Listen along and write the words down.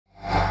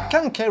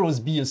Can Kairos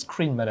be a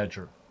screen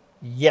manager?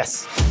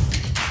 Yes.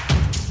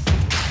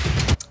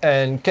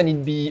 And can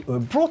it be a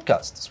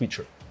broadcast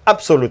switcher?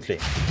 Absolutely.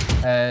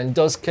 And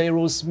does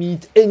Kairos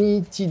meet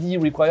any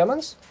TD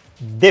requirements?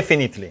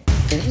 Definitely.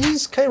 And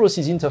is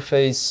Kairos'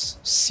 interface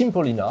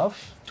simple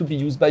enough to be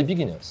used by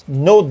beginners?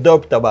 No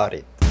doubt about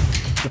it.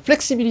 The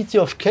flexibility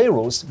of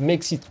Kairos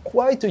makes it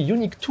quite a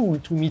unique tool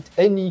to meet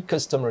any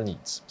customer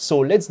needs.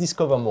 So let's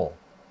discover more.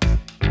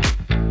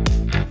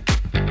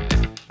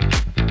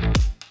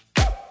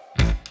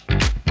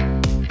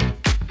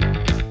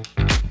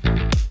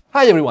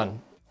 Hi everyone!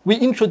 We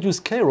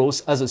introduced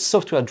Kairos as a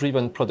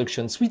software-driven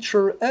production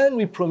switcher, and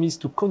we promise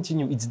to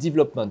continue its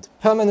development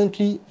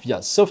permanently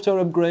via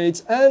software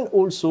upgrades and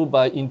also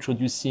by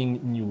introducing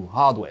new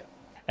hardware.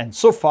 And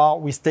so far,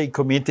 we stay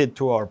committed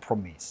to our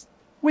promise.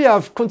 We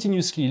have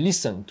continuously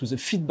listened to the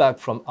feedback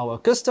from our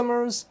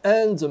customers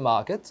and the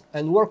market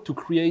and worked to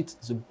create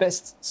the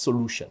best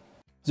solution.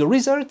 The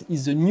result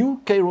is the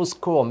new Kairos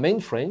core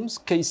mainframes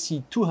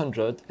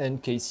KC200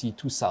 and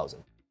KC2000.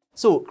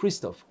 So,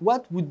 Christophe,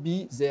 what would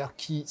be their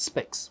key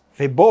specs?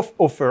 They both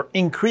offer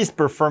increased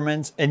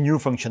performance and new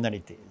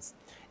functionalities,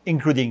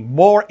 including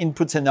more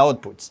inputs and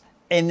outputs,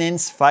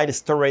 enhanced file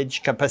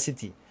storage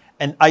capacity,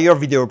 and higher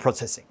video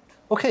processing.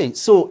 Okay,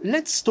 so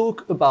let's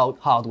talk about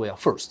hardware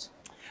first.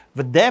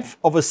 The depth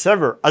of a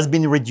server has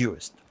been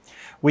reduced,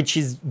 which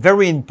is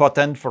very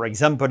important, for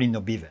example, in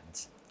hobby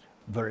events.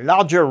 The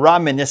larger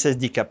RAM and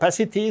SSD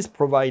capacities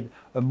provide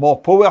a more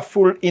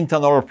powerful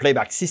internal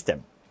playback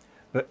system.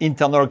 The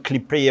internal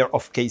clip player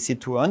of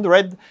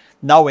KC200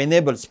 now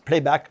enables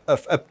playback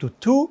of up to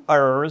 2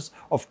 hours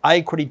of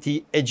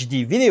high-quality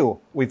HD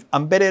video with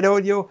embedded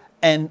audio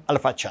and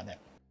alpha channel.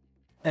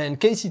 And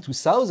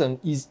KC2000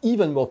 is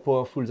even more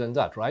powerful than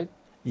that, right?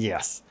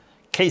 Yes,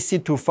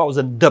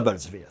 KC2000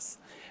 doubles this,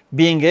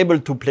 being able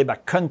to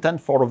playback content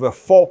for over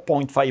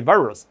 4.5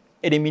 hours,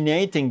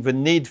 eliminating the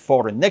need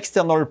for an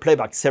external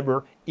playback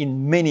server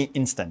in many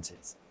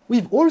instances.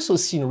 We've also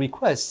seen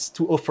requests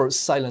to offer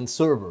silent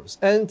servers,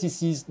 and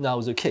this is now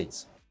the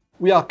case.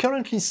 We are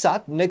currently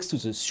sat next to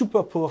the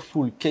super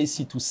powerful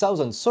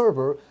KC2000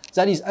 server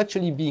that is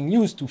actually being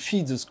used to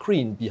feed the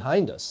screen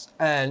behind us,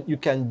 and you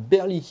can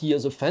barely hear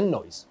the fan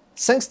noise.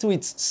 Thanks to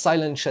its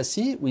silent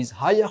chassis with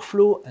higher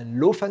flow and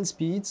low fan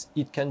speeds,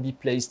 it can be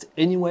placed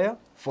anywhere,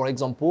 for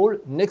example,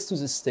 next to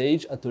the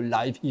stage at a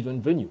live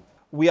event venue.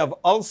 We have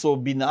also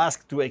been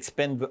asked to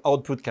expand the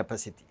output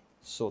capacity.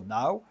 So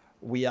now,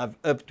 we have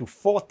up to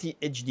 40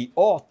 HD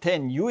or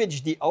 10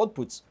 UHD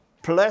outputs,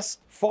 plus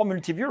 4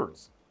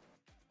 multiviewers.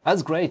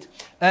 That's great.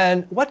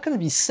 And what can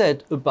be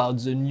said about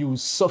the new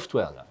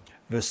software now?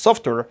 The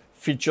software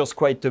features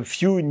quite a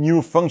few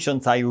new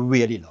functions I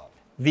really love.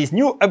 This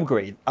new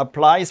upgrade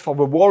applies for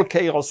the whole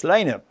Kairos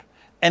lineup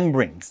and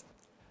brings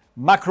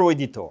macro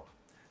editor,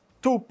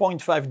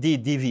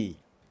 2.5D DV,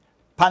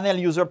 panel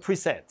user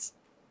presets,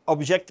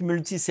 object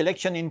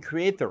multi-selection in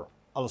Creator.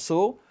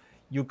 Also,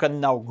 you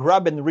can now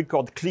grab and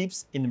record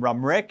clips in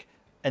RAM Rec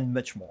and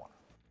much more.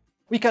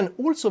 We can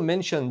also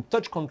mention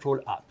Touch Control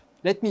app.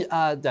 Let me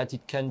add that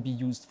it can be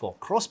used for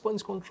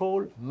cross-point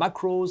control,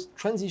 macros,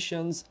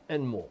 transitions,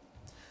 and more.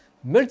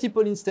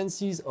 Multiple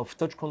instances of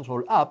Touch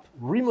Control app,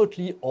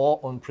 remotely or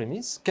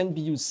on-premise, can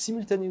be used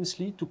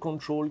simultaneously to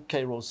control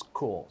Kairos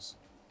cores.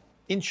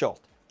 In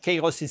short,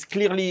 Kairos is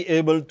clearly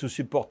able to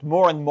support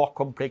more and more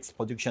complex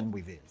production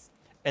with ease.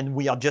 And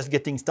we are just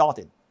getting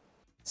started.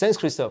 Thanks,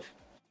 Christophe.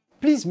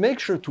 Please make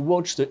sure to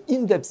watch the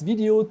in-depth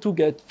video to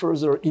get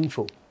further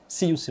info.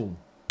 See you soon.